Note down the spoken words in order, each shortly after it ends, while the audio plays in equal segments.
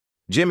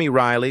Jimmy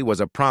Riley was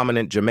a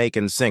prominent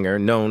Jamaican singer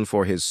known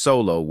for his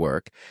solo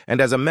work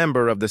and as a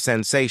member of the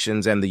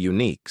Sensations and the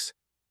Uniques.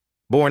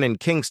 Born in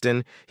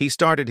Kingston, he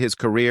started his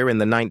career in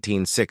the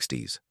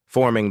 1960s,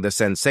 forming the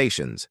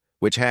Sensations,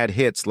 which had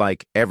hits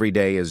like Every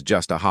Day Is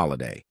Just a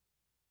Holiday.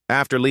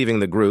 After leaving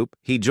the group,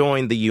 he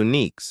joined the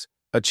Uniques,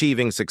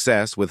 achieving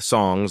success with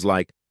songs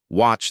like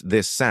Watch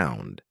This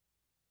Sound.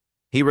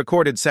 He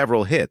recorded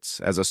several hits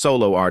as a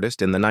solo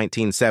artist in the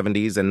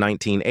 1970s and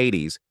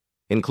 1980s,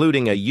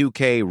 including a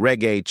UK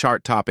reggae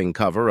chart-topping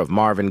cover of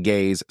Marvin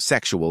Gaye's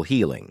Sexual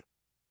Healing.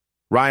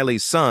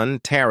 Riley's son,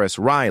 Tarrus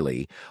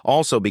Riley,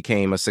 also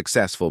became a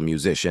successful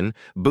musician,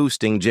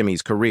 boosting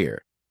Jimmy's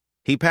career.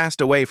 He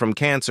passed away from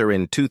cancer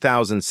in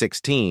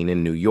 2016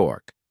 in New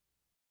York.